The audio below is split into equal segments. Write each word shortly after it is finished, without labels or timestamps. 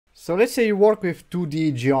So let's say you work with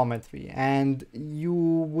 2D geometry and you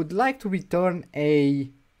would like to return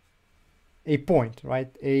a point,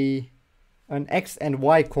 right? An X and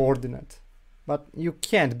Y coordinate, but you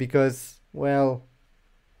can't because, well,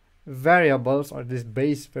 variables, or these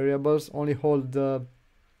base variables, only hold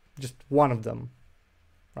just one of them,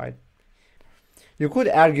 right? You could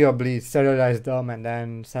arguably serialize them and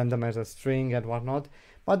then send them as a string and whatnot,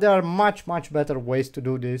 but there are much better ways to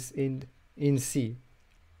do this in C.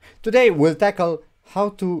 Today we'll tackle how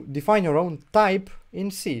to define your own type in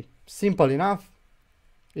C. Simple enough.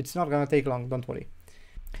 It's not gonna take long, don't worry.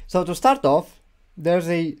 So to start off, there's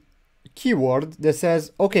a keyword that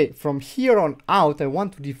says, okay, from here on out I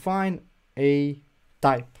want to define a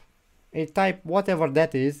type. A type, whatever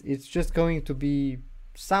that is, it's just going to be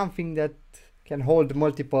something that can hold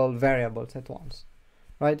multiple variables at once,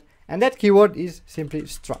 right? And that keyword is simply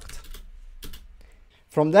struct.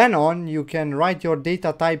 From then on, you can write your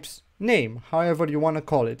data type's name, however you want to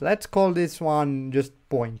call it. Let's call this one just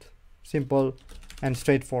point. Simple and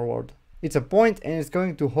straightforward. It's a point and it's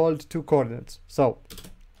going to hold 2 coordinates. So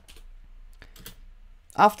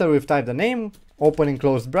after we've typed the name, open and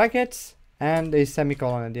close brackets and a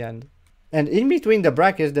semicolon at the end. And in between the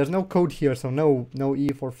brackets, there's no code here, so no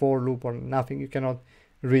if or for loop or nothing. You cannot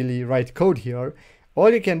really write code here. All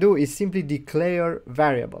you can do is simply declare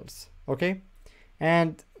variables, okay?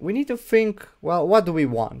 And we need to think, well, what do we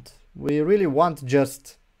want? We really want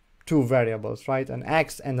just 2 variables, right? An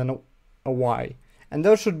X and a Y. And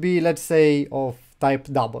those should be, let's say, of type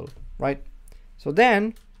double, right? So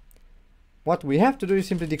then what we have to do is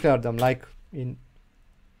simply declare them like in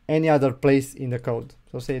any other place in the code.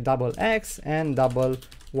 So say double X and double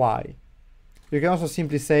Y. You can also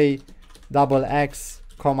simply say double X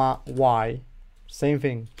comma Y. Same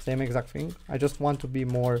thing, same exact thing. I just want to be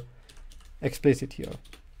more explicit here.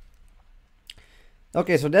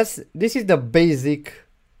 Okay, so this is the basic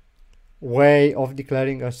way of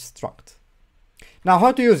declaring a struct. Now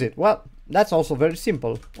how to use it? Well, that's also very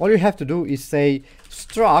simple. All you have to do is say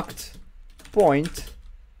struct point,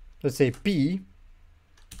 let's say P,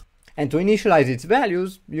 and to initialize its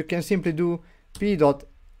values, you can simply do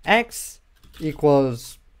p.x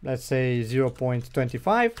equals, let's say,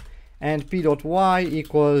 0.25 and p.y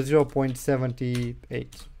equals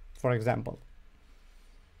 0.78, for example.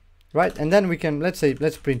 Right, and then we can, let's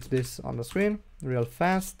print this on the screen real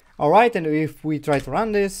fast. All right, and if we try to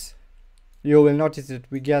run this, you will notice that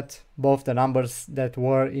we get both the numbers that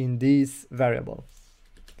were in this variable.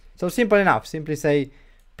 So simple enough, simply say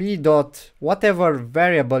p dot whatever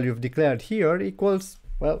variable you've declared here equals,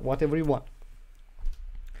 well, whatever you want.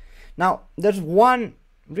 Now, there's one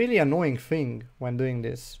really annoying thing when doing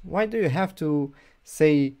this. Why do you have to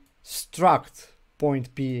say struct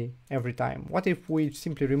point p every time? What if we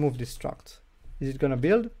simply remove this struct? Is it gonna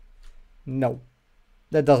build? No,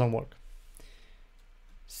 that doesn't work.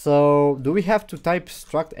 So do we have to type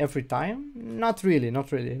struct every time? Not really,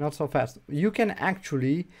 not so fast. You can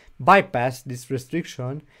actually bypass this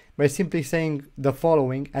restriction by simply saying the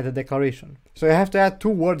following at the declaration. So you have to add 2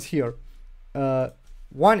 words here.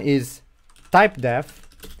 One is typedef,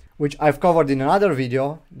 which I've covered in another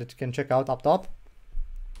video that you can check out up top.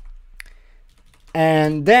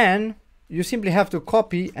 And then you simply have to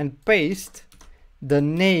copy and paste the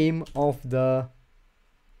name of the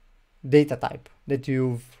data type that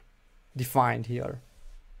you've defined here.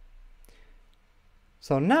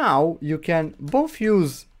 So now you can both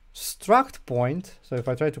use struct point. So if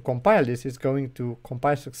I try to compile this, it's going to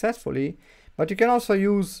compile successfully, but you can also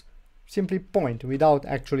use simply point without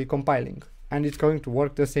actually compiling, and it's going to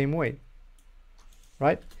work the same way,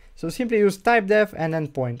 right? So simply use typedef and then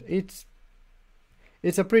point.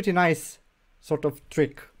 It's a pretty nice sort of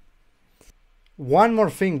trick. One more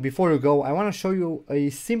thing before you go, I want to show you a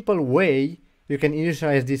simple way you can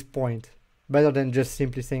initialize this point, better than just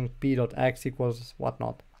simply saying p.x equals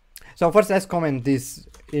whatnot. So first let's comment this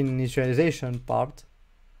initialization part,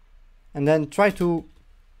 and then try to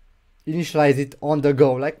initialize it on the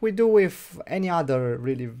go, like we do with any other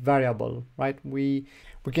really variable, right? We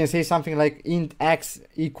can say something like int x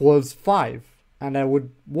equals 5, and that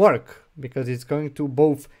would work because it's going to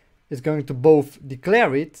both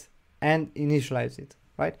declare it and initialize it,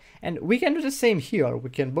 right? And we can do the same here. We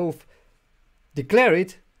can both declare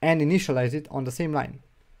it and initialize it on the same line,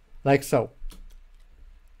 like so.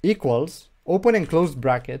 Equals, open and close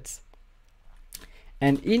brackets,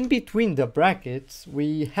 and in between the brackets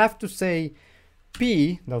we have to say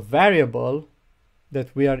p, the variable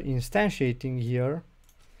that we are instantiating here,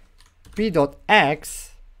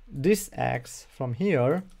 p.x, this x from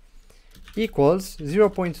here, equals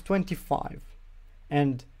 0.25,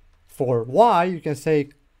 and for y you can say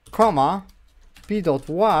comma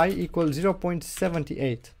p.y equals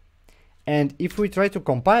 0.78. And if we try to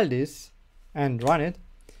compile this and run it,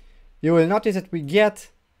 you will notice that we get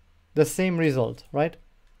the same result, right?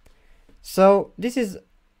 So this is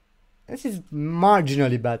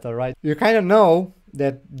marginally better, right? You kind of know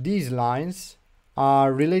that these lines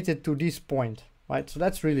are related to this point, right? So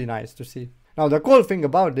that's really nice to see. Now the cool thing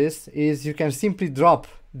about this is you can simply drop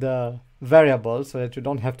the variable so that you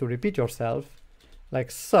don't have to repeat yourself,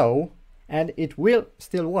 like so, and it will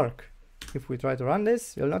still work. If we try to run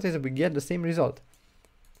this, you'll notice that we get the same result.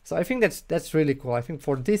 So I think that's really cool. I think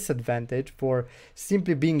for this advantage, for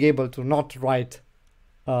simply being able to not write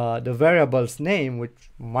the variable's name, which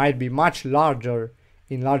might be much larger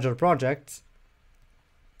in larger projects,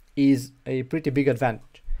 is a pretty big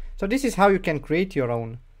advantage. So this is how you can create your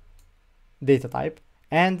own data type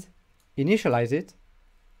and initialize it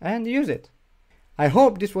and use it. I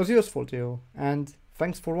hope this was useful to you, and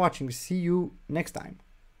thanks for watching. See you next time.